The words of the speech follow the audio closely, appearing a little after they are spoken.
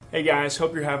Hey guys,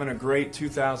 hope you're having a great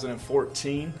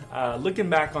 2014. Looking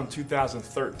back on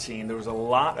 2013, there was a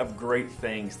lot of great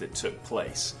things that took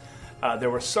place. There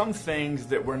were some things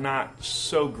that were not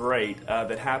so great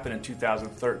that happened in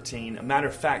 2013. A matter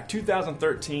of fact,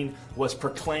 2013 was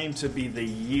proclaimed to be the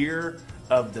year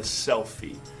of the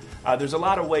selfie. There's a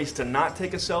lot of ways to not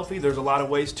take a selfie. There's a lot of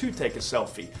ways to take a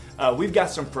selfie. We've got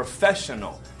some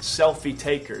professional selfie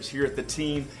takers here at the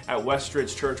team at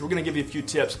Westridge Church. We're going to give you a few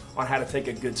tips on how to take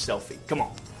a good selfie. Come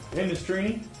on. Hey, Ms.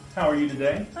 Trini, how are you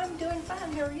today? I'm doing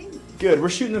fine. How are you? Good. We're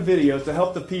shooting a video to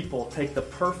help the people take the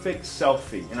perfect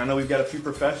selfie. And I know we've got a few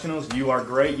professionals. You are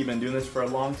great. You've been doing this for a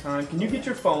long time. Can you get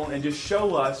your phone and just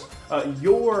show us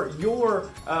your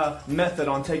method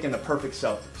on taking the perfect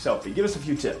selfie? Give us a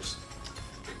few tips.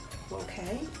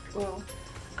 Okay. Well,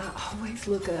 I always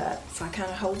look up. So I kind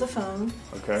of hold the phone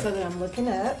so that I'm looking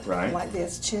up. Right. Like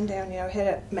this, chin down,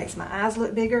 head up. Makes my eyes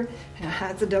look bigger, and I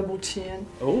hide the double chin.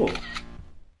 Oh.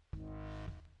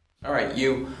 All right,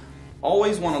 you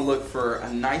always want to look for a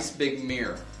nice big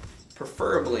mirror,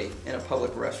 preferably in a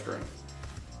public restroom.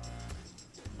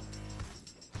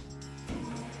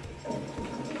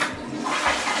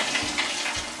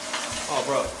 Oh,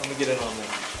 bro, let me get in on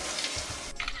that.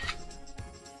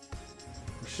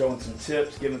 We're showing some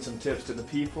tips, giving some tips to the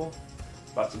people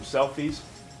about some selfies.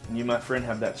 And you, my friend,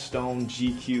 have that stone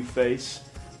GQ face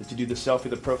that you do the selfie,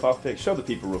 the profile pic. Show the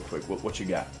people real quick what you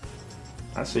got.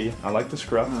 I see you. I like the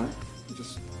scruff. All right.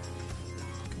 Just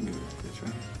give it a pitch,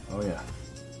 right? Oh, yeah.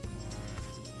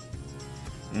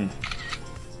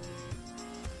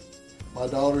 My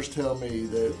daughters tell me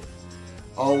that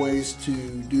always to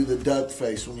do the duck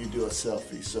face when you do a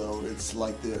selfie, so it's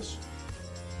like this.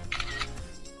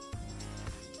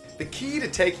 The key to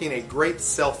taking a great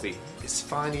selfie is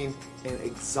finding an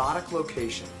exotic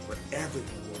location where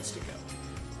everyone wants to go.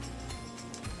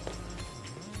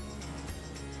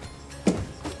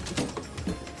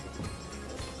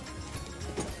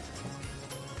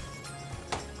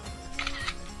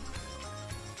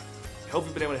 Hope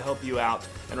we've been able to help you out.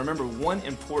 And remember, one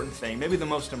important thing, maybe the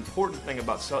most important thing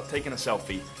about taking a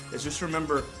selfie, is just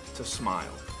remember to smile.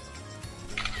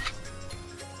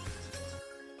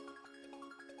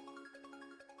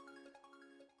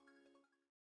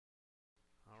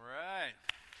 All right.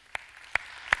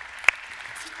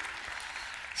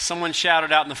 Someone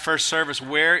shouted out in the first service,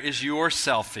 "Where is your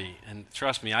selfie?" And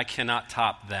trust me, I cannot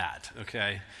top that,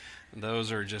 okay?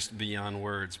 Those are just beyond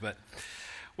words. But,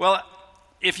 well,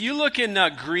 if you look in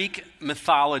Greek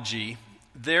mythology,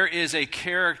 there is a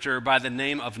character by the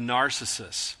name of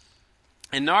Narcissus.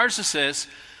 And Narcissus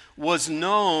was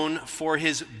known for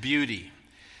his beauty.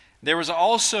 There was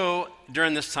also,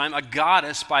 during this time, a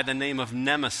goddess by the name of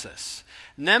Nemesis.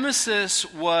 Nemesis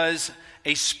was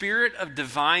a spirit of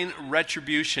divine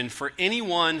retribution for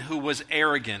anyone who was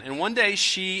arrogant. And one day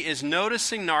she is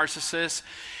noticing Narcissus,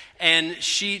 and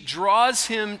she draws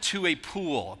him to a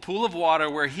pool of water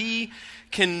where he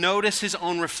can notice his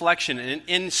own reflection. And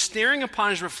in staring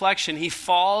upon his reflection, he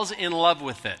falls in love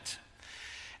with it.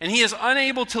 And he is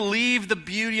unable to leave the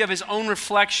beauty of his own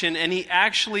reflection, and he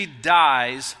actually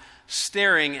dies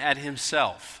staring at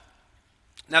himself.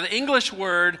 Now, the English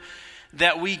word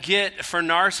that we get for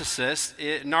narcissus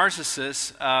is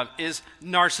narcissism.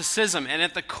 And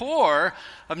at the core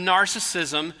of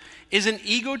narcissism is an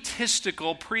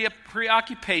egotistical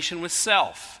preoccupation with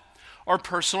self, or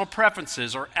personal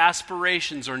preferences, or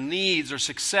aspirations, or needs, or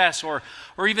success, or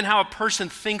even how a person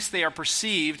thinks they are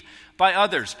perceived by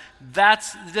others.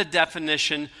 That's the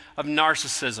definition of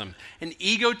narcissism, an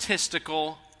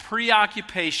egotistical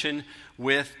preoccupation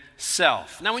with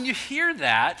self. Now, when you hear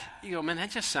that, you go, man, that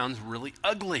just sounds really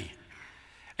ugly.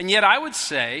 And yet I would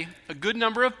say a good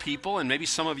number of people, and maybe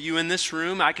some of you in this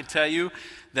room, I could tell you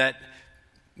that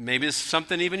maybe it's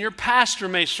something even your pastor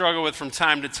may struggle with from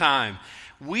time to time.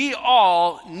 We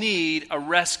all need a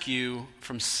rescue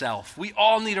from self. We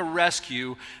all need a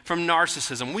rescue from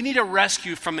narcissism. We need a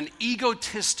rescue from an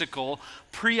egotistical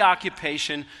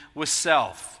preoccupation with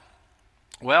self.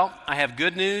 Well, I have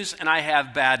good news and I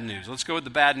have bad news. Let's go with the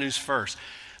bad news first.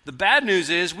 The bad news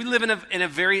is we live in a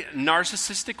very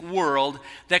narcissistic world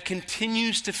that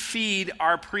continues to feed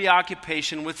our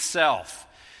preoccupation with self.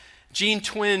 Jean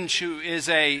Twenge, who is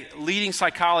a leading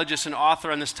psychologist and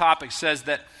author on this topic, says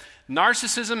that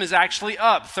narcissism is actually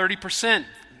up 30%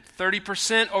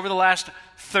 over the last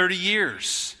 30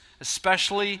 years,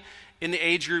 especially in the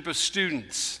age group of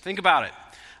students. Think about it.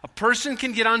 A person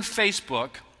can get on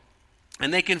Facebook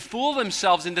and they can fool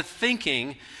themselves into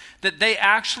thinking that they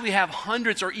actually have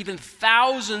hundreds or even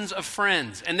thousands of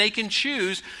friends, and they can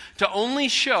choose to only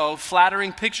show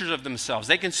flattering pictures of themselves.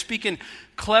 They can speak in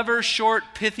clever, short,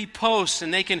 pithy posts,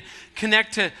 and they can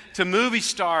connect to movie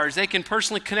stars. They can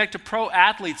personally connect to pro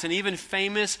athletes and even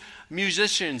famous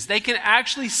musicians. They can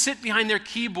actually sit behind their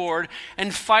keyboard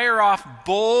and fire off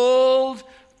bold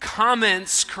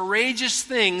comments, courageous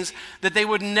things that they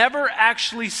would never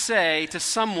actually say to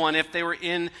someone if they were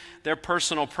in their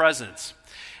personal presence.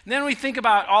 And then we think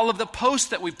about all of the posts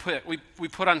that we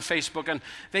put on Facebook on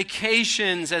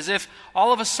vacations, as if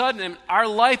all of a sudden our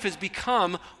life has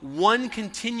become one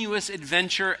continuous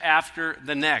adventure after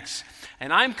the next.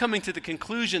 And I'm coming to the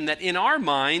conclusion that in our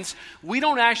minds, we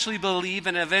don't actually believe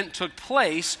an event took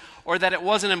place or that it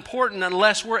wasn't important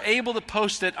unless we're able to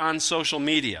post it on social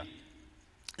media.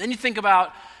 Then you think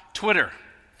about Twitter.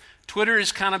 Twitter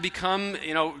has kind of become,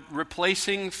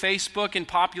 replacing Facebook in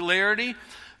popularity.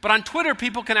 But on Twitter,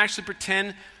 people can actually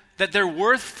pretend that they're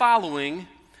worth following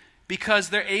because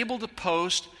they're able to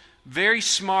post very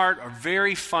smart or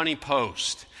very funny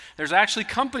posts. There's actually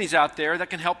companies out there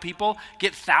that can help people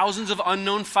get thousands of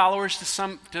unknown followers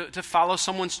to follow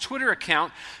someone's Twitter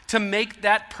account to make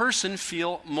that person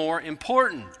feel more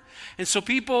important. And so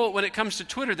people, when it comes to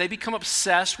Twitter, they become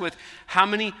obsessed with how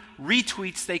many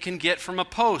retweets they can get from a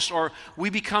post, or we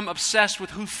become obsessed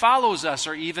with who follows us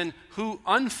or even who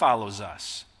unfollows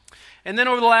us. And then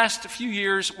over the last few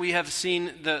years, we have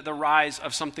seen the rise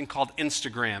of something called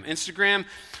Instagram. Instagram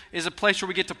is a place where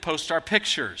we get to post our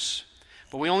pictures,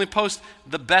 but we only post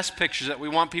the best pictures that we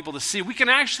want people to see. We can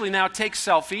actually now take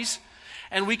selfies,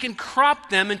 and we can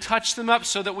crop them and touch them up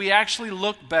so that we actually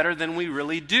look better than we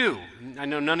really do. I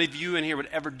know none of you in here would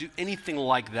ever do anything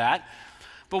like that,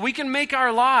 but we can make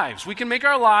our lives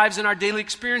and our daily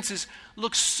experiences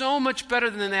look so much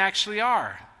better than they actually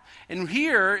are. And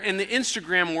here in the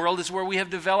Instagram world is where we have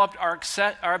developed our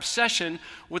obsession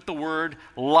with the word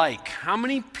like. How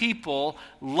many people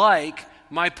like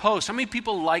my post? How many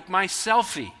people like my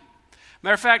selfie?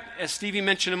 Matter of fact, as Stevie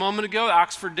mentioned a moment ago, the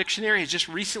Oxford Dictionary has just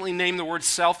recently named the word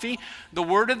selfie the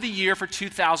word of the year for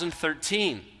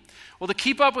 2013. Well, to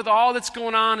keep up with all that's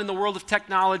going on in the world of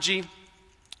technology,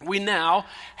 we now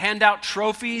hand out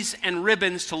trophies and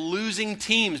ribbons to losing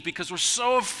teams because we're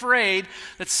so afraid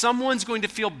that someone's going to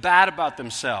feel bad about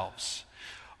themselves.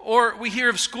 Or we hear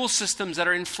of school systems that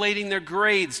are inflating their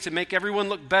grades to make everyone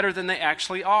look better than they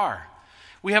actually are.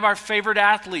 We have our favorite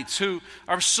athletes who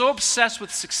are so obsessed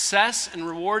with success and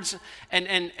rewards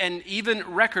and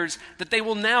even records that they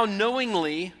will now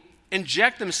knowingly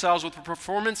inject themselves with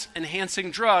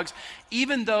performance-enhancing drugs,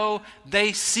 even though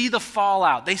they see the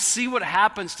fallout. They see what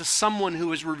happens to someone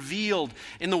who is revealed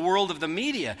in the world of the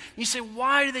media. And you say,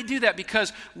 why do they do that?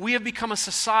 Because we have become a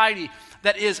society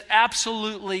that is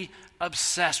absolutely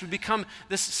obsessed. We've become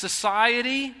this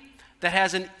society that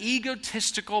has an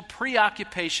egotistical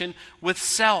preoccupation with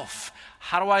self.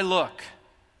 How do I look?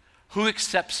 Who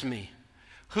accepts me?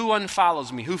 Who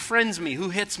unfollows me? Who friends me? Who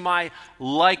hits my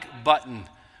like button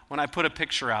when I put a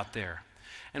picture out there?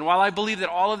 And while I believe that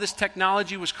all of this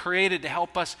technology was created to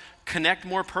help us connect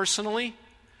more personally,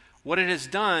 what it has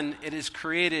done, it has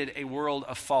created a world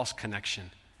of false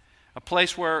connection. A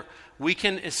place where we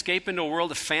can escape into a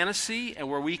world of fantasy and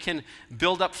where we can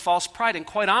build up false pride. And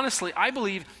quite honestly, I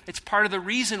believe it's part of the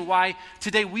reason why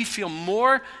today we feel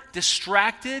more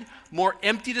distracted, more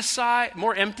empty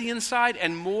inside,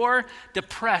 and more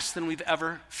depressed than we've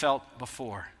ever felt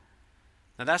before.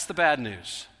 Now that's the bad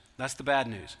news. That's the bad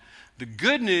news. The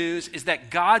good news is that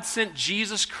God sent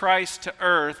Jesus Christ to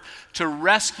earth to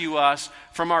rescue us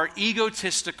from our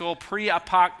egotistical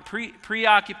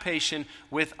preoccupation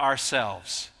with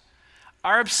ourselves.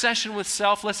 Our obsession with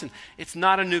self, listen, it's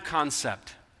not a new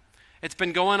concept. It's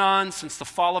been going on since the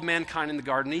fall of mankind in the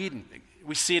Garden of Eden.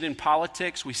 We see it in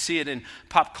politics, we see it in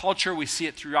pop culture, we see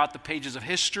it throughout the pages of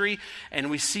history, and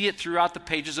we see it throughout the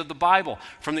pages of the Bible,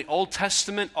 from the Old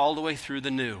Testament all the way through the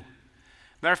New.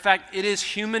 Matter of fact, it is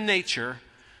human nature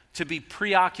to be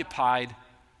preoccupied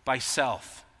by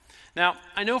self. Now,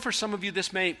 I know for some of you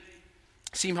this may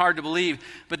seem hard to believe,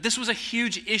 but this was a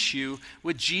huge issue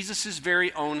with Jesus'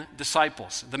 very own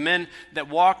disciples, the men that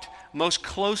walked most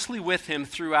closely with him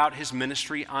throughout his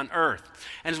ministry on earth.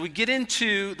 And as we get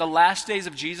into the last days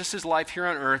of Jesus' life here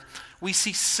on earth, we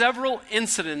see several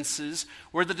incidences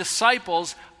where the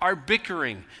disciples are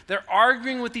bickering. They're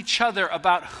arguing with each other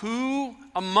about who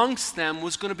amongst them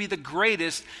was going to be the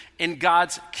greatest in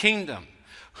God's kingdom.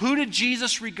 Who did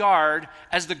Jesus regard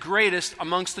as the greatest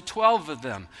amongst the 12 of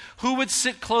them? Who would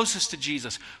sit closest to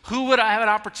Jesus? Who would have an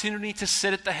opportunity to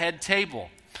sit at the head table?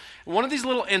 One of these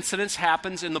little incidents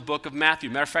happens in the book of Matthew.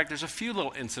 Matter of fact, there's a few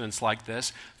little incidents like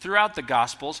this throughout the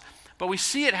Gospels, but we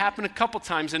see it happen a couple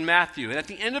times in Matthew. And at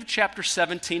the end of chapter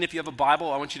 17, if you have a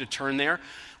Bible, I want you to turn there.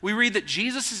 We read that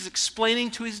Jesus is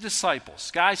explaining to his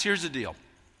disciples, guys, here's the deal.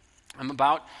 I'm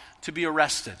about to be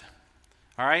arrested,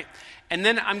 all right? And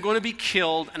then I'm going to be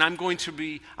killed, and I'm going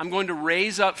to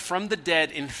raise up from the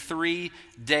dead in 3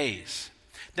 days.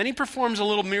 Then he performs a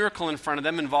little miracle in front of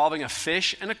them involving a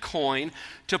fish and a coin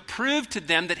to prove to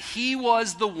them that he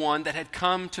was the one that had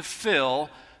come to fulfill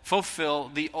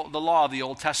the law of the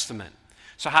Old Testament.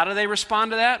 So how do they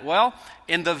respond to that? Well,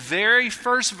 in the very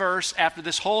first verse, after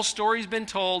this whole story's been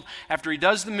told, after he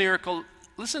does the miracle,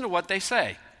 listen to what they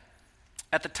say.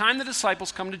 At the time the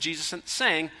disciples come to Jesus and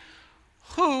saying,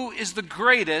 "Who is the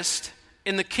greatest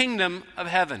in the kingdom of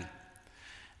heaven?"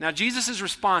 Now Jesus'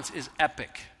 response is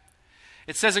epic.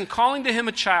 It says, "In calling to him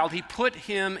a child, he put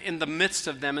him in the midst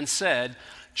of them and said,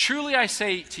 'Truly I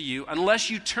say to you, unless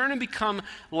you turn and become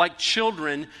like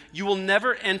children, you will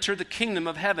never enter the kingdom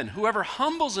of heaven. Whoever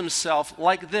humbles himself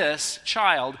like this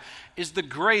child is the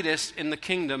greatest in the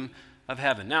kingdom of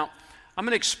heaven.'" Now, I'm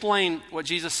going to explain what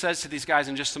Jesus says to these guys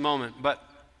in just a moment, but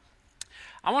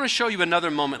I want to show you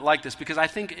another moment like this because I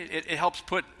think it helps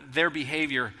put their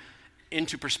behavior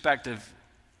into perspective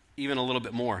even a little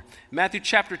bit more. Matthew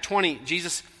chapter 20,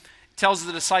 Jesus tells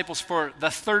the disciples for the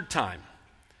third time.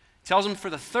 Tells them for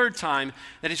the third time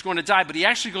that he's going to die, but he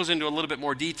actually goes into a little bit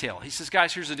more detail. He says,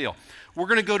 guys, here's the deal. We're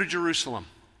going to go to Jerusalem,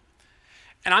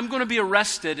 and I'm going to be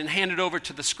arrested and handed over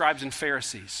to the scribes and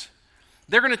Pharisees.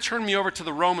 They're going to turn me over to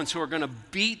the Romans, who are going to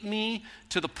beat me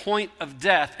to the point of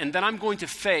death, and then I'm going to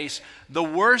face the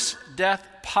worst death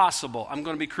possible. I'm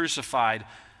going to be crucified,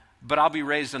 but I'll be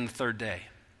raised on the third day.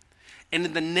 And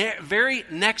in the very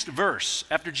next verse,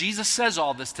 after Jesus says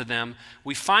all this to them,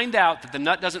 we find out that the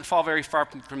nut doesn't fall very far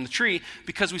from the tree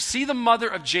because we see the mother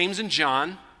of James and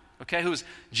John, okay, who is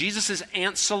Jesus'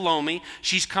 Aunt Salome.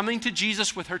 She's coming to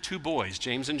Jesus with her 2 boys,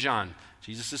 James and John,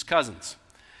 Jesus' cousins.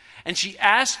 And she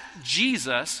asked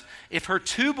Jesus if her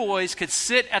 2 boys could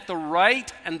sit at the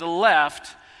right and the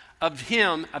left of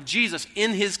Jesus,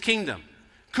 in his kingdom.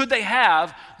 Could they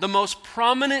have the most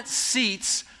prominent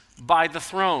seats by the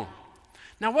throne?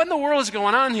 Now, what in the world is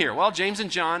going on here? Well, James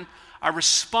and John are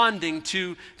responding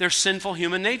to their sinful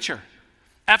human nature.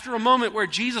 After a moment where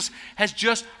Jesus has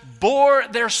just bore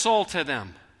their soul to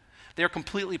them, they're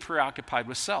completely preoccupied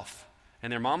with self.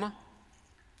 And their mama?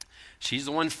 She's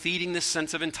the one feeding this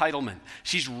sense of entitlement.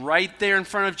 She's right there in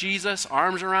front of Jesus,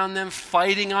 arms around them,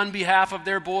 fighting on behalf of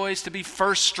their boys to be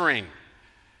first string.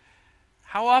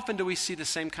 How often do we see the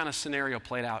same kind of scenario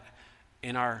played out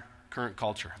in our current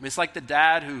culture? I mean, it's like the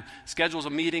dad who schedules a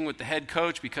meeting with the head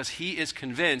coach because he is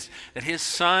convinced that his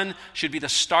son should be the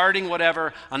starting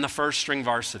whatever on the first string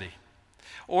varsity.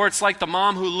 Or it's like the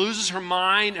mom who loses her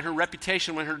mind and her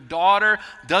reputation when her daughter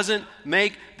doesn't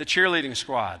make the cheerleading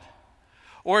squad.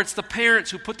 Or it's the parents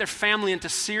who put their family into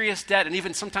serious debt and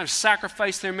even sometimes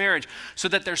sacrifice their marriage so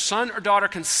that their son or daughter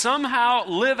can somehow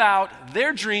live out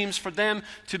their dreams for them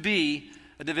to be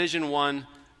a Division I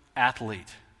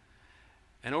athlete.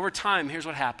 And over time, here's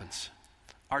what happens.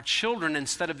 Our children,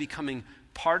 instead of becoming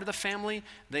part of the family,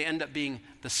 they end up being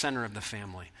the center of the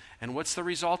family. And what's the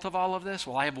result of all of this?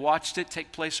 Well, I have watched it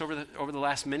take place over the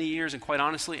last many years, and quite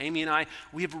honestly, Amy and I,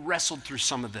 we have wrestled through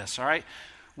some of this, all right?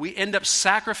 We end up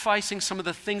sacrificing some of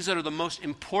the things that are the most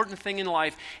important thing in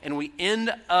life, and we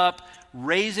end up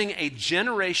raising a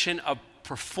generation of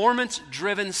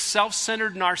performance-driven,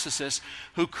 self-centered narcissists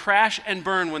who crash and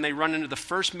burn when they run into the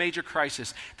first major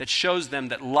crisis that shows them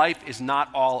that life is not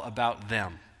all about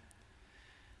them.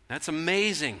 That's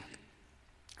amazing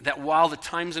that while the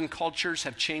times and cultures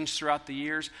have changed throughout the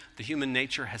years, the human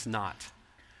nature has not.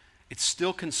 It's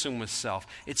still consumed with self.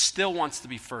 It still wants to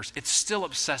be first. It's still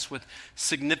obsessed with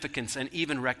significance and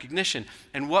even recognition.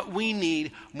 And what we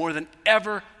need more than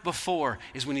ever before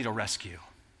is we need a rescue.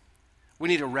 We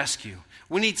need a rescue.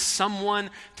 We need someone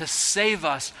to save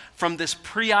us from this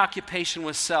preoccupation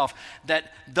with self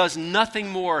that does nothing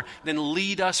more than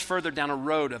lead us further down a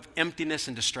road of emptiness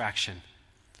and distraction.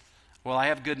 Well, I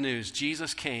have good news.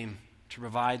 Jesus came to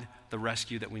provide the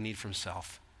rescue that we need from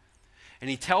self. And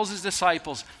he tells his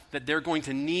disciples that they're going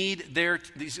to need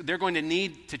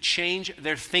to change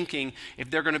their thinking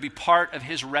if they're going to be part of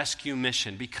his rescue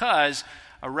mission, because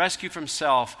a rescue from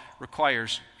self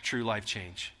requires true life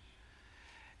change.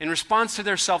 In response to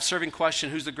their self-serving question,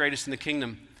 who's the greatest in the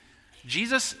kingdom,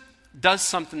 Jesus does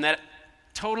something that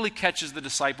totally catches the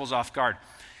disciples off guard.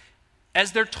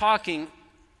 As they're talking,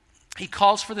 he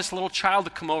calls for this little child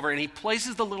to come over, and he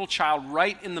places the little child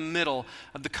right in the middle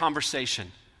of the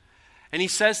conversation. And he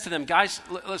says to them, guys,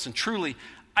 listen, truly,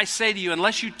 I say to you,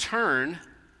 unless you turn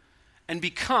and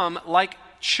become like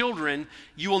children,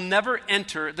 you will never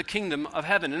enter the kingdom of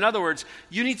heaven. In other words,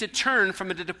 you need to turn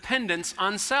from a dependence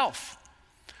on self.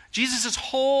 Jesus'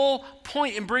 whole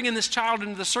point in bringing this child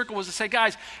into the circle was to say,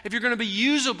 guys, if you're going to be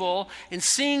usable in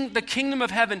seeing the kingdom of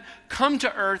heaven come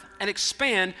to earth and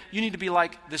expand, you need to be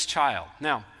like this child.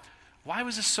 Now, why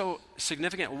was this so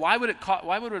significant? Why would it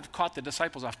have caught the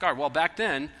disciples off guard? Well, back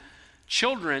then,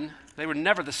 children, they were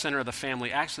never the center of the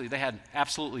family. Actually, they had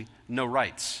absolutely no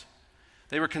rights.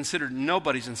 They were considered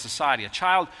nobodies in society. A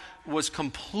child was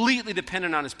completely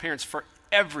dependent on his parents for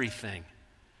everything.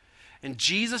 And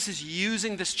Jesus is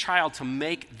using this child to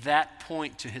make that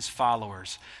point to his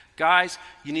followers. Guys,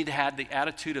 you need to have the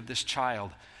attitude of this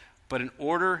child. But in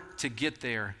order to get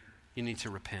there, you need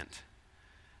to repent.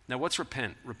 Now, what's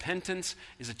repent? Repentance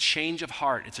is a change of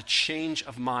heart. It's a change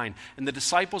of mind. And the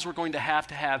disciples were going to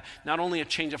have not only a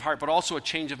change of heart, but also a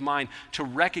change of mind to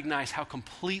recognize how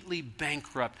completely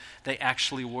bankrupt they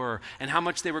actually were and how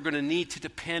much they were going to need to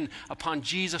depend upon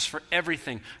Jesus for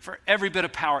everything, for every bit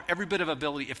of power, every bit of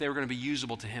ability, if they were going to be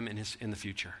usable to him in the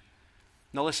future.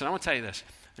 Now, listen, I want to tell you this.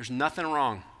 There's nothing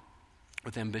wrong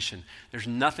with ambition. There's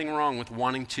nothing wrong with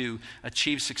wanting to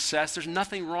achieve success. There's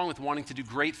nothing wrong with wanting to do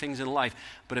great things in life.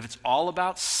 But if it's all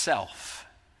about self,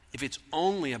 if it's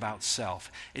only about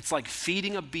self, it's like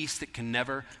feeding a beast that can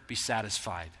never be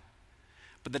satisfied.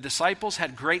 But the disciples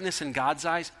had greatness in God's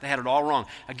eyes. They had it all wrong.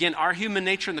 Again, our human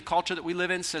nature and the culture that we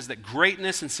live in says that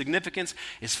greatness and significance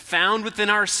is found within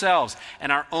ourselves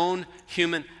and our own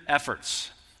human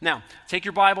efforts. Now, take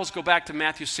your Bibles, go back to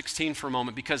Matthew 16 for a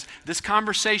moment, because this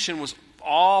conversation was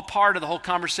all part of the whole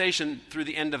conversation through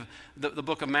the end of the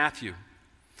book of Matthew.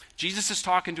 Jesus is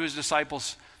talking to his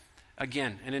disciples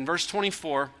again. And in verse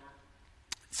 24, it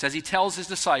says he tells his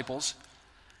disciples,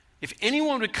 if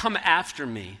anyone would come after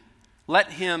me,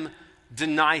 let him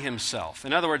deny himself.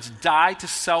 In other words, die to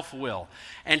self-will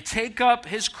and take up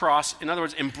his cross. In other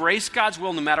words, embrace God's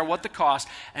will no matter what the cost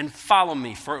and follow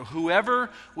me. For whoever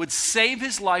would save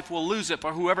his life will lose it,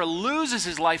 but whoever loses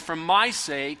his life for my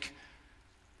sake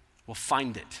will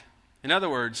find it. In other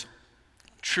words,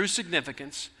 true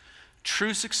significance,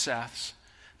 true success,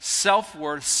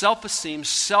 self-worth, self-esteem,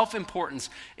 self-importance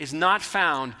is not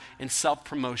found in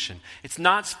self-promotion. It's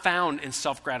not found in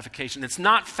self-gratification. It's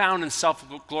not found in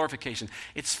self-glorification.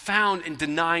 It's found in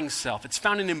denying self. It's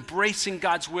found in embracing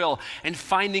God's will and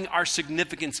finding our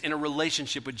significance in a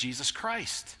relationship with Jesus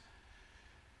Christ.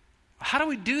 How do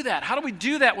we do that? How do we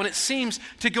do that when it seems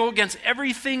to go against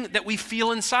everything that we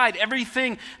feel inside,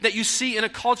 everything that you see in a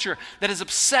culture that is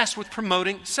obsessed with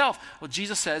promoting self? Well,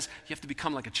 Jesus says you have to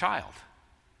become like a child.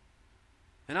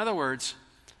 In other words,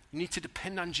 you need to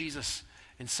depend on Jesus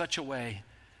in such a way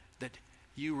that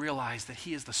you realize that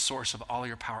he is the source of all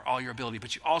your power, all your ability,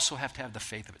 but you also have to have the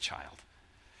faith of a child.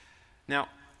 Now,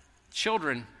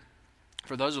 children,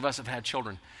 for those of us who have had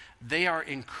children, they are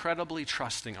incredibly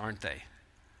trusting, aren't they?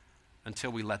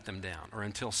 Until we let them down or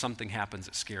until something happens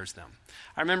that scares them.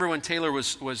 I remember when Taylor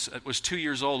was 2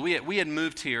 years old, we had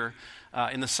moved here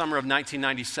in the summer of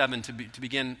 1997 to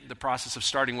begin the process of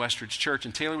starting Westridge Church,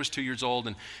 and Taylor was 2 years old,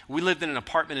 and we lived in an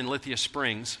apartment in Lithia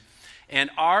Springs, and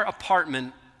our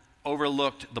apartment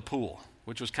overlooked the pool,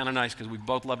 which was kind of nice because we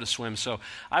both loved to swim. So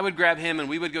I would grab him and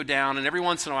we would go down, and every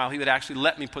once in a while he would actually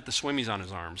let me put the swimmies on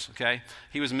his arms, okay?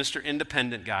 He was Mr.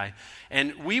 Independent guy.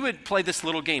 And we would play this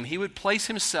little game. He would place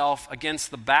himself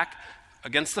against the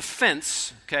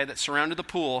fence, okay, that surrounded the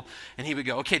pool, and he would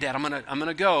go, okay, Dad, I'm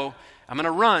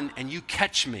gonna run, and you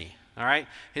catch me. All right?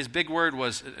 His big word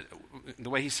was, the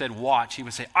way he said watch, he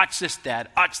would say, watch this, Dad,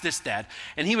 watch this, Dad.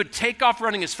 And he would take off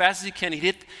running as fast as he can.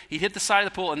 He'd hit the side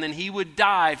of the pool, and then he would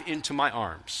dive into my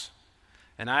arms.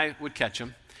 And I would catch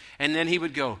him. And then he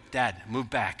would go, Dad, move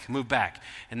back, move back.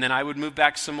 And then I would move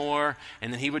back some more,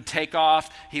 and then he would take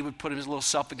off. He would put his little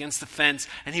self against the fence,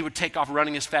 and he would take off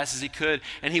running as fast as he could,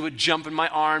 and he would jump in my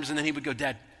arms, and then he would go,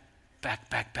 Dad, back,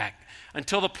 back, back.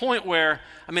 Until the point where,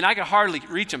 I could hardly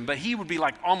reach him, but he would be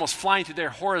like almost flying through there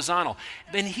horizontal.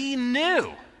 Then he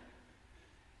knew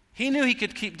he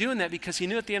could keep doing that because he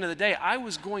knew at the end of the day, I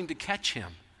was going to catch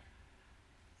him.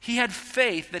 He had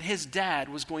faith that his dad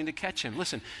was going to catch him.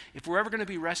 Listen, if we're ever going to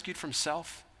be rescued from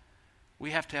self,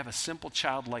 we have to have a simple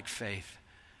childlike faith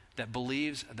that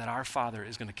believes that our Father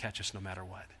is going to catch us no matter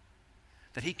what.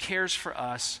 That he cares for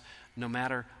us no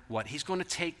matter what. He's going to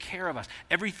take care of us.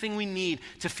 Everything we need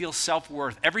to feel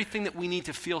self-worth, everything that we need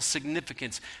to feel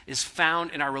significance is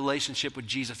found in our relationship with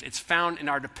Jesus. It's found in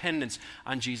our dependence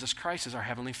on Jesus Christ as our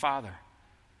Heavenly Father.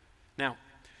 Now,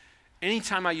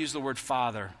 anytime I use the word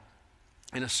Father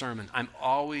in a sermon, I'm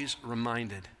always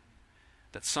reminded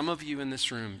that some of you in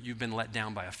this room, you've been let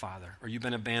down by a father, or you've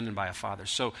been abandoned by a father.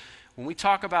 So when we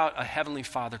talk about a heavenly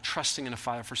father, trusting in a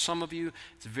father, for some of you,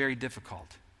 it's very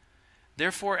difficult.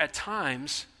 Therefore, at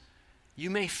times, you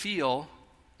may feel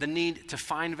the need to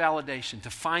find validation, to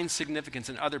find significance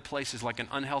in other places like an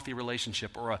unhealthy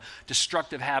relationship or a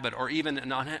destructive habit or even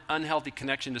an unhealthy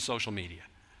connection to social media.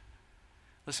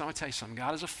 Listen, I want to tell you something.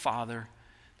 God is a father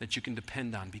that you can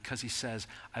depend on because he says,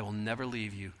 I will never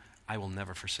leave you. I will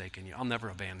never forsake you. I'll never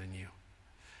abandon you.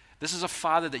 This is a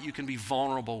father that you can be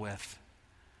vulnerable with,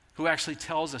 who actually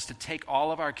tells us to take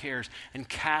all of our cares and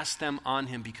cast them on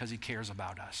him because he cares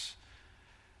about us.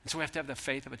 And so we have to have the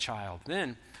faith of a child.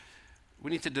 Then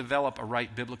we need to develop a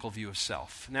right biblical view of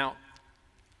self. Now,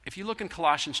 if you look in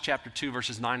Colossians chapter 2,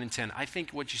 verses 9 and 10, I think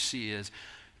what you see is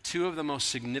two of the most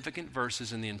significant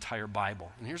verses in the entire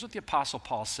Bible. And here's what the Apostle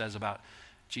Paul says about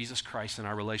Jesus Christ and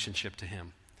our relationship to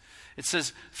him. It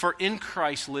says, for in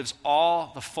Christ lives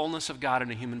all the fullness of God in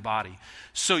a human body.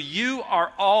 So you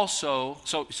also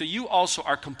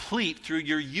are complete through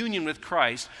your union with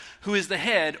Christ, who is the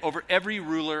head over every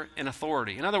ruler and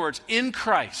authority. In other words, in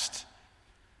Christ,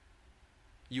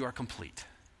 you are complete.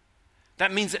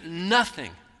 That means that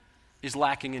nothing is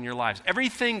lacking in your lives.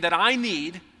 Everything that I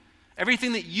need,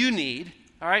 everything that you need,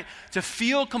 all right, to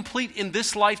feel complete in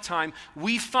this lifetime,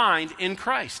 we find in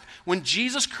Christ. When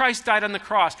Jesus Christ died on the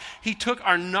cross, he took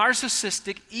our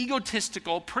narcissistic,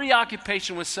 egotistical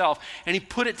preoccupation with self and he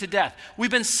put it to death.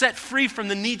 We've been set free from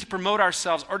the need to promote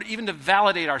ourselves or even to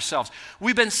validate ourselves.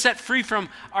 We've been set free from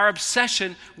our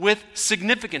obsession with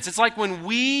significance. It's like when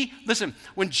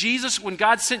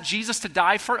God sent Jesus to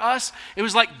die for us, it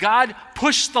was like God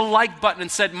pushed the like button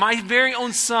and said, my very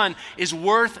own son is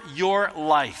worth your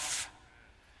life.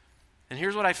 And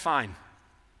here's what I find.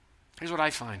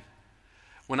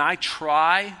 When I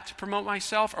try to promote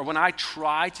myself, or when I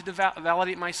try to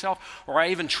validate myself, or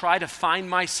I even try to find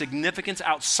my significance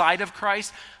outside of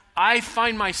Christ, I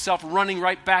find myself running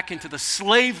right back into the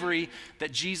slavery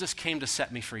that Jesus came to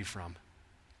set me free from.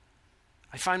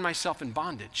 I find myself in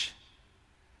bondage.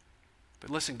 But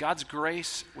listen, God's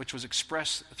grace, which was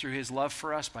expressed through his love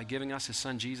for us by giving us his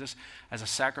son Jesus as a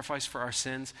sacrifice for our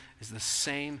sins, is the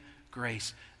same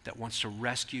grace that wants to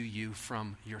rescue you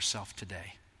from yourself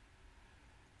today.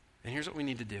 And here's what we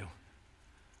need to do.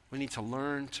 We need to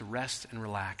learn to rest and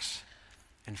relax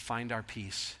and find our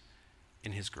peace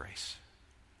in his grace.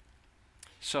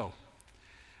 So,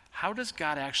 how does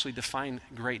God actually define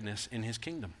greatness in his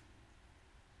kingdom?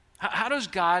 How does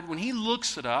God, when he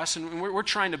looks at us and we're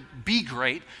trying to be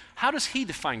great, how does he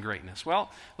define greatness? Well,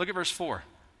 look at verse 4.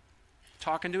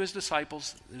 Talking to his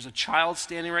disciples, there's a child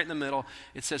standing right in the middle.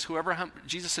 It says,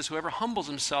 Jesus says, whoever humbles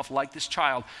himself like this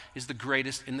child is the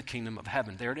greatest in the kingdom of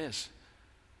heaven. There it is.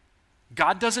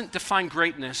 God doesn't define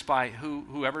greatness by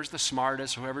whoever's the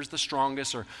smartest, whoever's the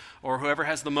strongest, or whoever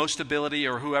has the most ability,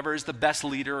 or whoever is the best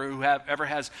leader, or whoever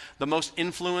has the most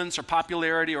influence or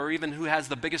popularity, or even who has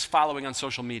the biggest following on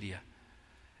social media.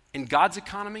 In God's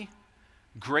economy,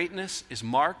 greatness is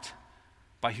marked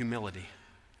by humility.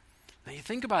 Now you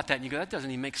think about that and you go, that doesn't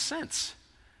even make sense.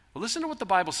 Well, listen to what the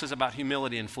Bible says about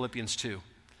humility in Philippians 2.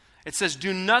 It says,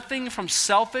 do nothing from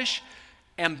selfish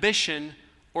ambition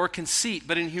or conceit,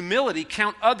 but in humility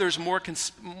count others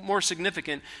more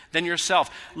significant than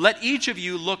yourself. Let each of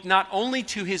you look not only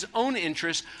to his own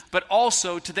interest, but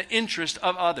also to the interest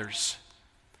of others.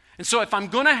 And so if I'm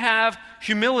going to have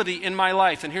humility in my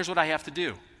life, then here's what I have to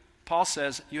do. Paul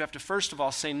says you have to first of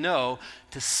all say no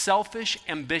to selfish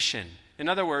ambition. In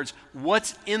other words,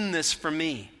 what's in this for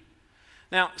me?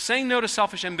 Now, saying no to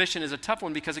selfish ambition is a tough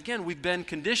one because, again, we've been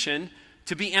conditioned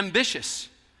to be ambitious.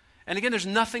 And again, there's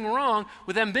nothing wrong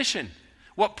with ambition.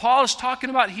 What Paul is talking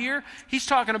about here, he's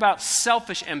talking about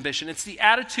selfish ambition. It's the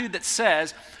attitude that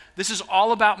says, this is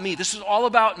all about me. This is all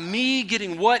about me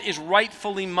getting what is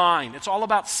rightfully mine. It's all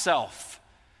about self.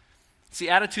 It's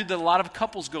the attitude that a lot of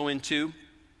couples go into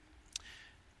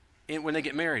when they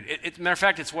get married. Matter of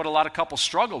fact, it's what a lot of couples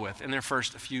struggle with in their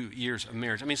first few years of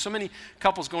marriage. I mean, so many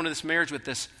couples go into this marriage with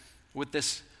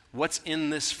this what's in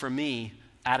this for me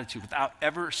attitude without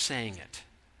ever saying it.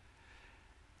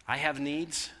 I have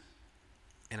needs,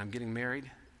 and I'm getting married,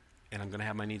 and I'm going to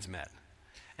have my needs met.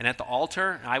 And at the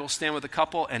altar, I will stand with a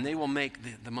couple, and they will make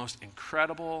the most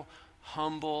incredible,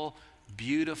 humble,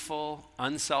 beautiful,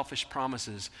 unselfish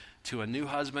promises to a new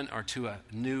husband or to a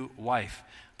new wife.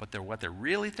 But what they're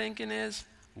really thinking is,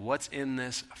 what's in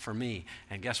this for me?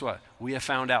 And guess what? We have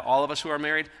found out, all of us who are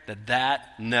married, that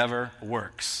never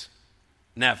works.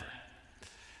 Never.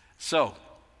 So,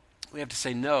 we have to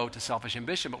say no to selfish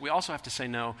ambition, but we also have to say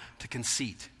no to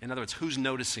conceit. In other words, who's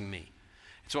noticing me?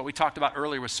 It's what we talked about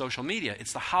earlier with social media.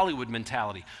 It's the Hollywood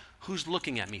mentality. Who's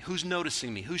looking at me? Who's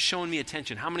noticing me? Who's showing me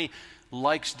attention? How many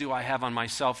likes do I have on my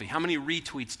selfie? How many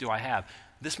retweets do I have?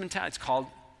 This mentality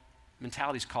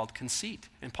is called conceit.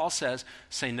 And Paul says,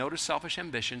 say no to selfish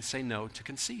ambition, say no to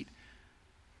conceit.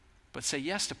 But say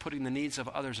yes to putting the needs of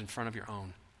others in front of your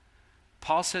own.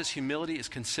 Paul says humility is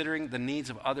considering the needs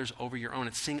of others over your own.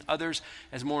 It's seeing others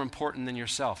as more important than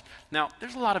yourself. Now,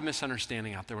 there's a lot of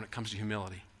misunderstanding out there when it comes to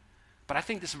humility. But I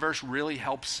think this verse really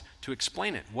helps to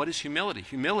explain it. What is humility?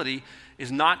 Humility is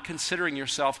not considering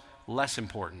yourself less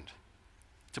important.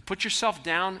 To put yourself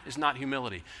down is not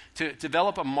humility. To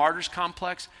develop a martyr's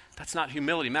complex, that's not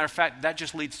humility. Matter of fact, that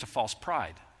just leads to false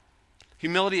pride.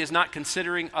 Humility is not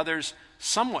considering others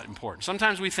somewhat important.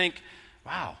 Sometimes we think,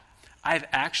 wow, I've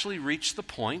actually reached the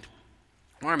point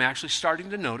where I'm actually starting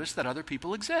to notice that other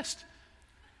people exist.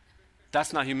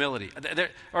 That's not humility.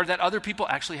 Or that other people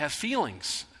actually have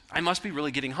feelings. I must be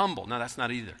really getting humble. No, that's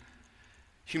not either.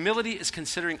 Humility is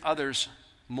considering others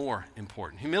more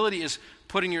important. Humility is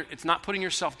it's not putting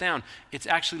yourself down. It's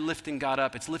actually lifting God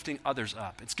up. It's lifting others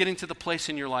up. It's getting to the place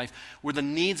in your life where the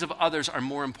needs of others are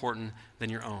more important than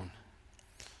your own.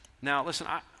 Now, listen,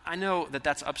 I know that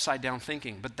that's upside down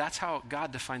thinking, but that's how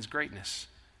God defines greatness.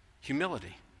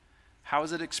 Humility. How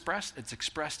is it expressed? It's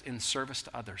expressed in service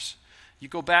to others. You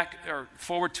go back or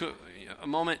forward to a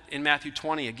moment in Matthew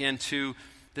 20, again, to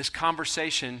this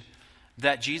conversation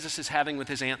that Jesus is having with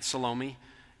his Aunt Salome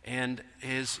and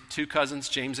his two cousins,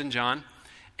 James and John.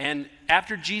 And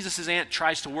after Jesus' aunt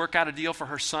tries to work out a deal for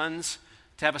her sons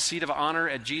to have a seat of honor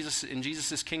in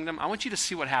Jesus' kingdom, I want you to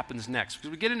see what happens next. Because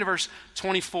we get into verse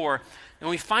 24, and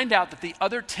we find out that the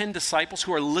other 10 disciples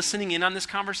who are listening in on this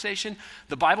conversation,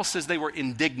 the Bible says they were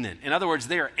indignant. In other words,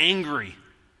 they are angry.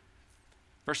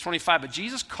 Verse 25, but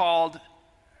Jesus called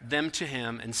them to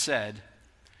him and said,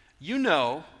 you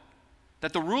know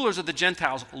that the rulers of the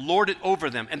Gentiles lord it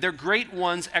over them, and their great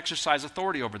ones exercise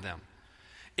authority over them.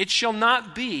 It shall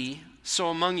not be so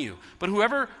among you, but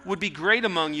whoever would be great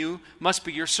among you must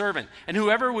be your servant, and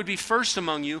whoever would be first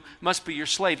among you must be your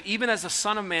slave, even as the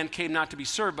Son of Man came not to be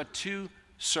served, but to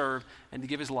serve and to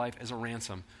give his life as a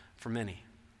ransom for many.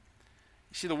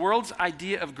 You see, the world's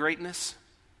idea of greatness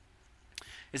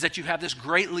is that you have this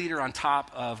great leader on top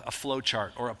of a flow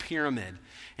chart or a pyramid,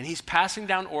 and he's passing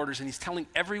down orders and he's telling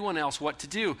everyone else what to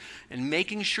do and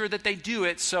making sure that they do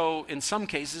it so in some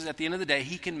cases at the end of the day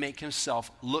he can make himself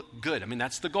look good. I mean,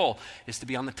 that's the goal, is to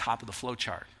be on the top of the flow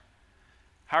chart.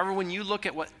 However, when you look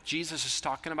at what Jesus is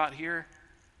talking about here,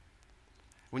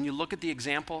 when you look at the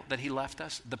example that he left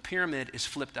us, the pyramid is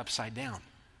flipped upside down.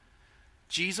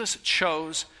 Jesus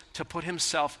chose to put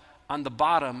himself on the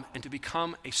bottom and to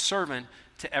become a servant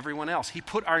to everyone else. He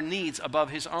put our needs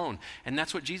above his own. And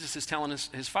that's what Jesus is telling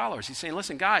his followers. He's saying,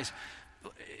 listen, guys,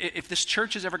 if this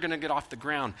church is ever going to get off the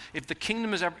ground, if the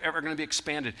kingdom is ever going to be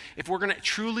expanded, if we're going to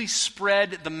truly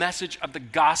spread the message of the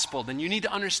gospel, then you need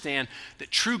to understand that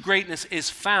true greatness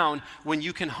is found when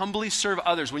you can humbly serve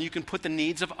others, when you can put the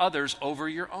needs of others over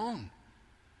your own.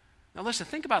 Now listen,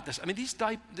 think about this. I mean,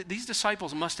 these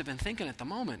disciples must have been thinking at the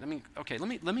moment. I mean, okay,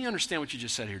 let me understand what you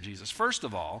just said here, Jesus. First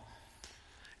of all,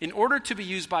 in order to be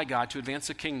used by God to advance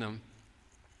the kingdom,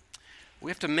 we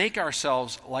have to make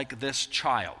ourselves like this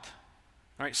child.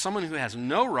 All right, someone who has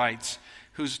no rights,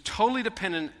 who's totally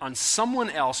dependent on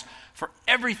someone else for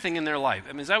everything in their life.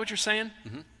 I mean, is that what you're saying?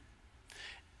 Mm-hmm.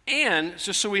 And,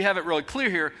 just so we have it really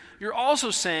clear here, you're also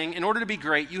saying in order to be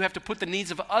great, you have to put the needs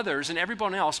of others and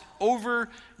everyone else over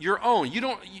your own.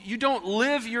 You don't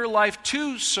live your life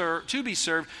to be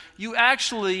served. You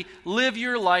actually live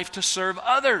your life to serve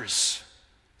others.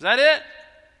 Is that it?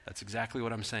 That's exactly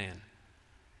what I'm saying.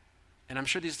 And I'm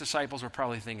sure these disciples were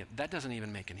probably thinking, that doesn't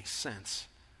even make any sense.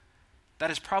 That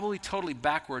is probably totally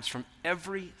backwards from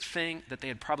everything that they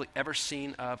had probably ever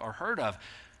seen of or heard of.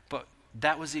 But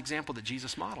that was the example that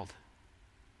Jesus modeled.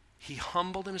 He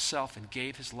humbled himself and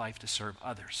gave his life to serve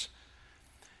others.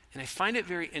 And I find it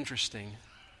very interesting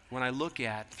when I look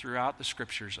at throughout the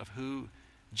scriptures of who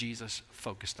Jesus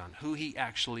focused on, who he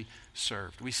actually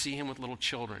served. We see him with little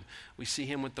children. We see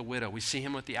him with the widow. We see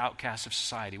him with the outcasts of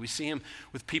society. We see him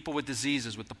with people with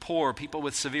diseases, with the poor, people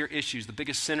with severe issues, the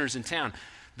biggest sinners in town,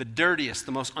 the dirtiest,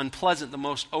 the most unpleasant, the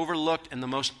most overlooked, and the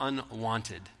most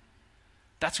unwanted.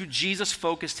 That's who Jesus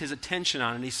focused his attention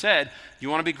on. And he said, you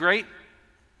want to be great?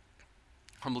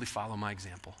 Humbly follow my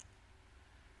example.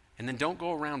 And then don't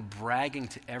go around bragging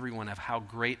to everyone of how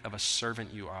great of a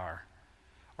servant you are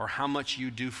or how much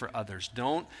you do for others.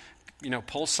 Don't,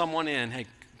 pull someone in. Hey,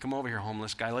 come over here,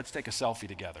 homeless guy. Let's take a selfie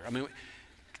together. I mean,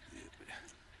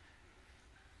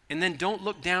 and then don't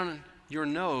look down your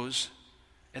nose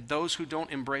at those who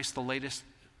don't embrace the latest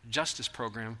justice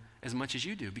program as much as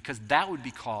you do, because that would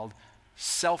be called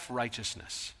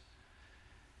self-righteousness.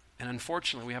 And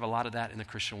unfortunately, we have a lot of that in the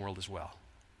Christian world as well.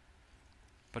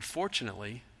 But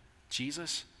fortunately,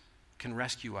 Jesus can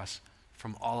rescue us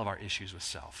from all of our issues with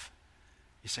self.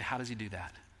 You say, how does he do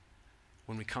that?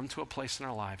 When we come to a place in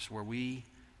our lives where we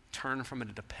turn from a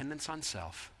dependence on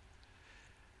self,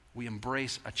 we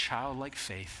embrace a childlike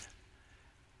faith,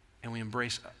 and we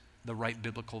embrace the right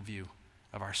biblical view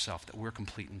of ourself, that we're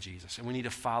complete in Jesus. And we need to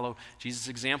follow Jesus'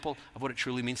 example of what it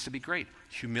truly means to be great: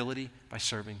 humility by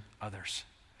serving others.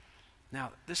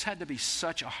 Now, this had to be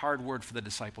such a hard word for the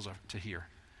disciples to hear.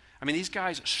 I mean, these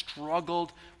guys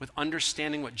struggled with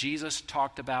understanding what Jesus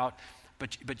talked about,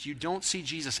 but you don't see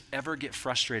Jesus ever get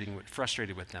frustrated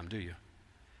with them, do you?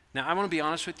 Now, I want to be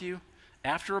honest with you.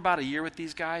 After about a year with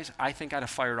these guys, I think I'd have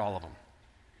fired all of them.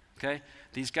 Okay?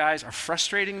 These guys are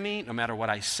frustrating me no matter what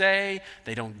I say.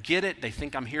 They don't get it. They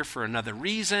think I'm here for another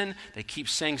reason. They keep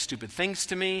saying stupid things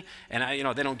to me. And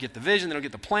they don't get the vision. They don't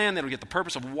get the plan. They don't get the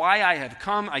purpose of why I have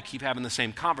come. I keep having the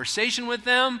same conversation with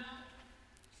them.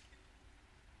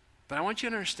 But I want you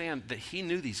to understand that he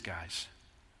knew these guys.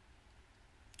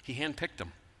 He handpicked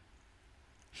them.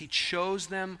 He chose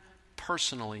them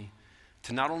personally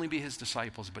to not only be his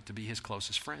disciples, but to be his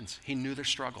closest friends. He knew their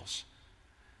struggles.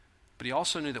 But he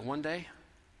also knew that one day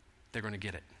they're going to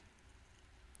get it.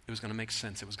 It was going to make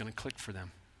sense. It was going to click for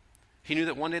them. He knew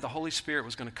that one day the Holy Spirit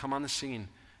was going to come on the scene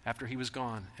after he was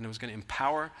gone, and it was going to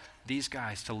empower these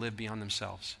guys to live beyond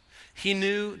themselves. He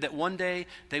knew that one day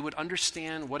they would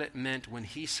understand what it meant when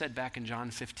he said back in John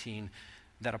 15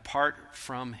 that apart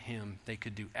from him, they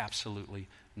could do absolutely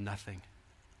nothing.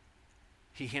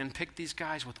 He handpicked these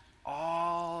guys with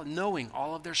knowing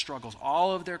all of their struggles,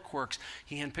 all of their quirks.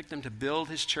 He handpicked them to build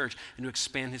his church and to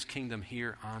expand his kingdom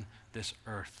here on this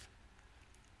earth.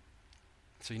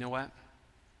 So you know what?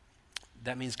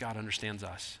 That means God understands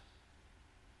us.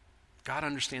 God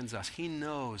understands us. He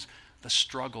knows the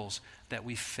struggles that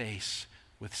we face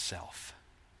with self,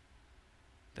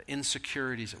 the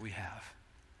insecurities that we have,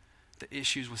 the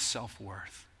issues with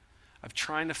self-worth, of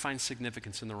trying to find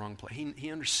significance in the wrong place.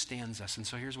 He understands us, and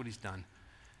so here's what he's done.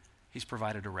 He's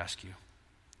provided a rescue.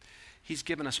 He's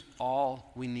given us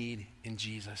all we need in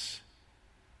Jesus.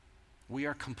 We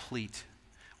are complete.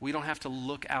 We don't have to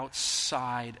look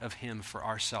outside of him for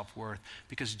our self-worth,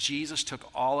 because Jesus took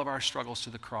all of our struggles to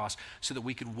the cross so that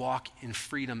we could walk in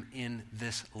freedom in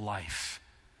this life.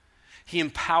 He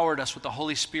empowered us with the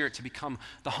Holy Spirit to become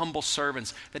the humble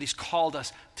servants that he's called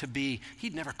us to be.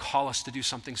 He'd never call us to do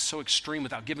something so extreme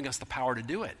without giving us the power to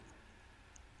do it.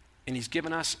 And he's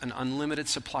given us an unlimited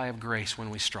supply of grace when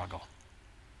we struggle.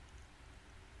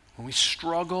 When we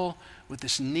struggle with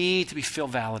this need to feel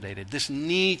validated, this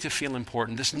need to feel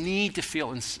important, this need to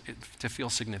feel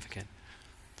significant,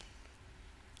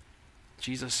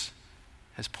 Jesus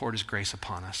has poured his grace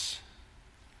upon us.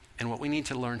 And what we need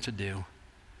to learn to do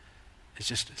is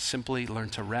just simply learn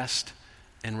to rest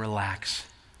and relax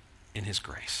in his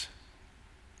grace.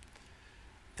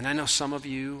 And I know some of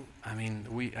you,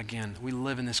 we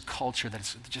live in this culture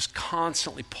that's just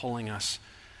constantly pulling us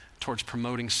towards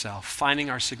promoting self, finding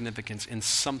our significance in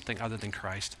something other than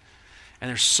Christ. And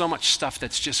there's so much stuff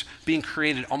that's just being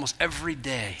created almost every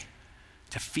day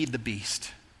to feed the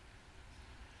beast.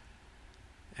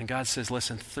 And God says,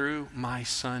 listen, through my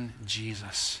son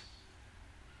Jesus,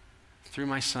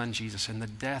 and the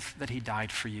death that he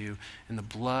died for you, and the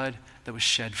blood that was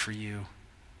shed for you,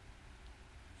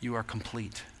 you are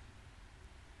complete.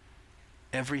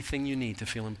 Everything you need to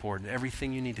feel important,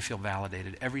 everything you need to feel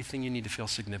validated, everything you need to feel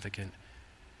significant,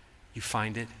 you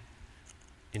find it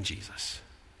in Jesus.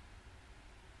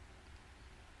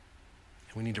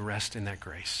 And we need to rest in that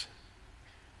grace.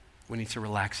 We need to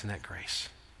relax in that grace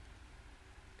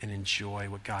and enjoy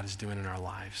what God is doing in our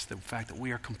lives. The fact that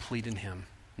we are complete in him,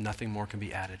 nothing more can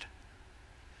be added.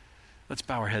 Let's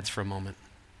bow our heads for a moment.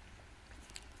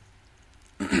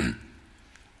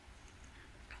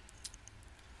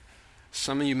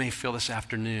 Some of you may feel this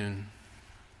afternoon,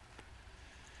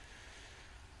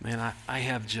 man, I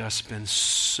have just been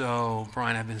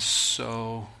I've been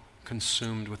so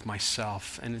consumed with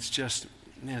myself, and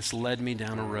it's led me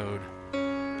down a road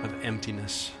of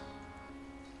emptiness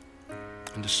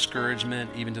and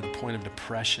discouragement, even to the point of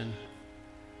depression.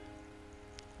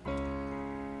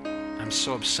 I'm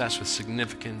so obsessed with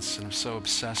significance, and I'm so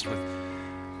obsessed with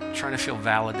trying to feel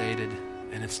validated,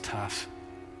 and it's tough.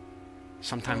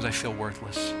 Sometimes I feel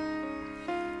worthless.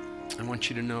 I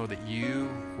want you to know that you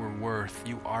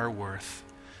are worth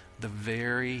the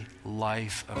very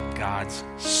life of God's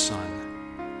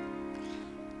Son.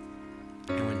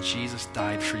 And when Jesus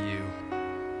died for you,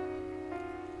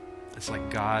 it's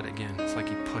like God, again, it's like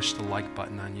he pushed the like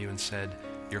button on you and said,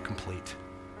 you're complete.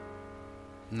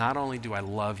 Not only do I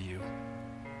love you,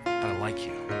 but I like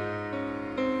you.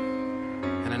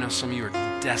 And I know some of you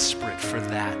are desperate for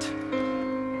that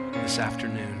this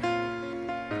afternoon.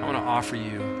 I want to offer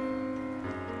you,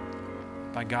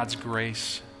 by God's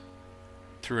grace,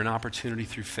 through an opportunity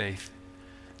through faith,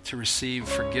 to receive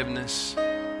forgiveness,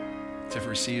 to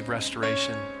receive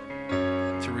restoration,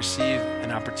 to receive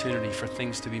an opportunity for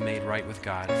things to be made right with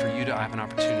God, for you to have an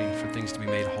opportunity for things to be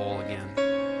made whole again.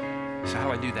 So how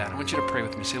do I do that? I want you to pray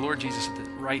with me. Say, Lord Jesus,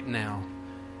 right now,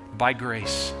 by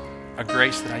grace, a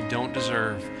grace that I don't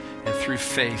deserve, and through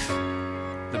faith,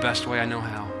 the best way I know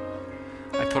how,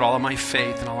 I put all of my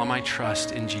faith and all of my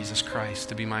trust in Jesus Christ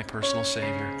to be my personal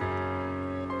Savior.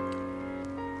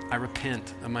 I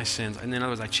repent of my sins. And in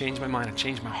other words, I change my mind, I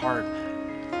change my heart.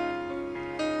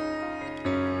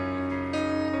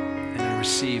 And I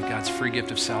receive God's free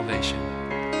gift of salvation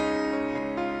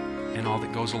and all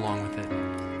that goes along with it.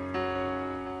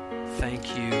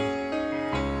 Thank you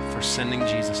for sending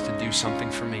Jesus to do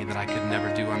something for me that I could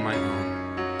never do on my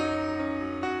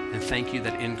own. And thank you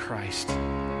that in Christ,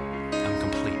 I'm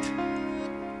complete.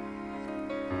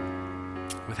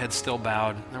 With head still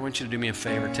bowed, I want you to do me a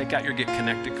favor. Take out your Get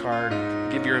Connected card.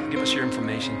 Give us your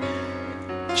information.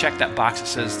 Check that box that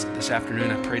says, this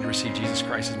afternoon I prayed to receive Jesus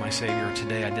Christ as my Savior, or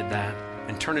today I did that.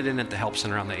 And turn it in at the Help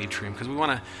Center on the atrium, because we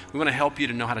want to help you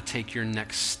to know how to take your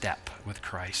next step with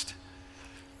Christ.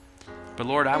 But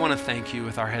Lord, I want to thank you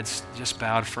with our heads just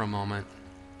bowed for a moment.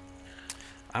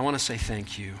 I want to say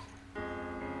thank you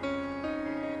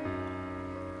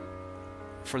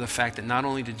for the fact that not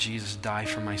only did Jesus die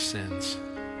for my sins,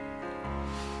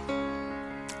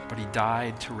 but he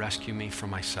died to rescue me from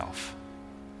myself.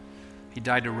 He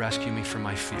died to rescue me from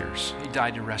my fears. He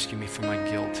died to rescue me from my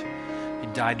guilt. He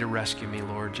died to rescue me,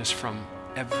 Lord, just from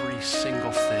every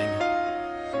single thing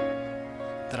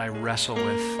that I wrestle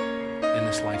with in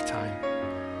this lifetime.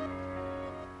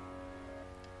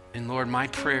 And Lord, my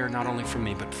prayer, not only for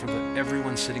me, but for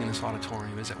everyone sitting in this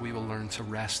auditorium, is that we will learn to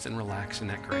rest and relax in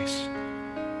that grace.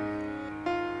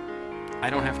 I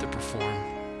don't have to perform,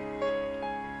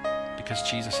 because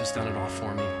Jesus has done it all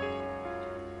for me.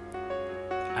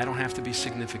 I don't have to be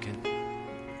significant.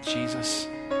 Jesus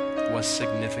was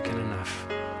significant enough.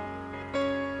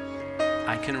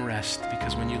 I can rest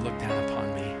because when you look down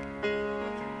upon me,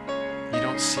 you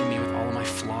don't see me with all of my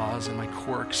flaws and my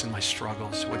quirks and my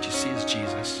struggles. What you see is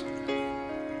Jesus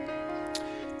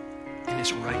and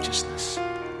his righteousness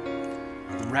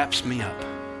wraps me up.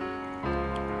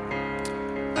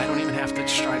 I don't even have to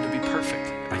strive to be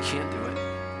perfect. I can't do it.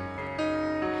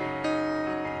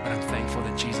 But I'm thankful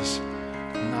that Jesus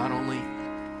not only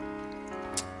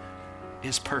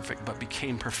is perfect, but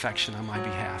became perfection on my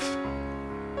behalf.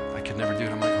 I could never do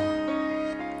it on my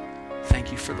own. Thank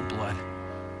you for the blood.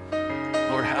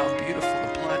 Lord, how beautiful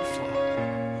the blood flow.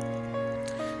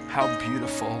 How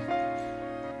beautiful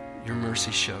your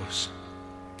mercy shows.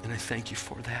 And I thank you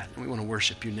for that. And we want to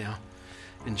worship you now.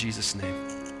 In Jesus' name,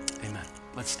 amen.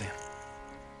 Let's stand.